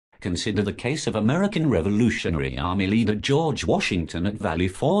Consider the case of American Revolutionary Army leader George Washington at Valley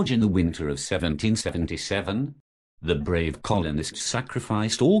Forge in the winter of 1777. The brave colonists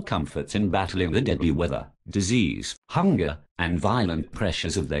sacrificed all comforts in battling the deadly weather, disease, hunger, and violent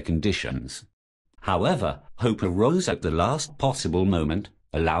pressures of their conditions. However, hope arose at the last possible moment,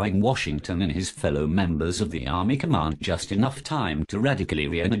 allowing Washington and his fellow members of the Army Command just enough time to radically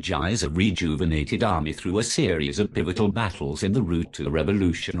re-energize a rejuvenated army through a series of pivotal battles in the route to a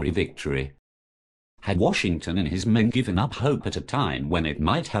revolutionary victory. Had Washington and his men given up hope at a time when it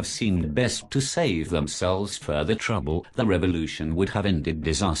might have seemed best to save themselves further trouble, the revolution would have ended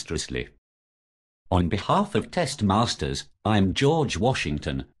disastrously. On behalf of Testmasters, I'm George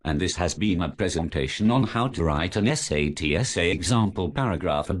Washington, and this has been a presentation on how to write an SAT essay example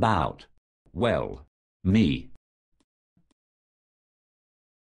paragraph about, well, me.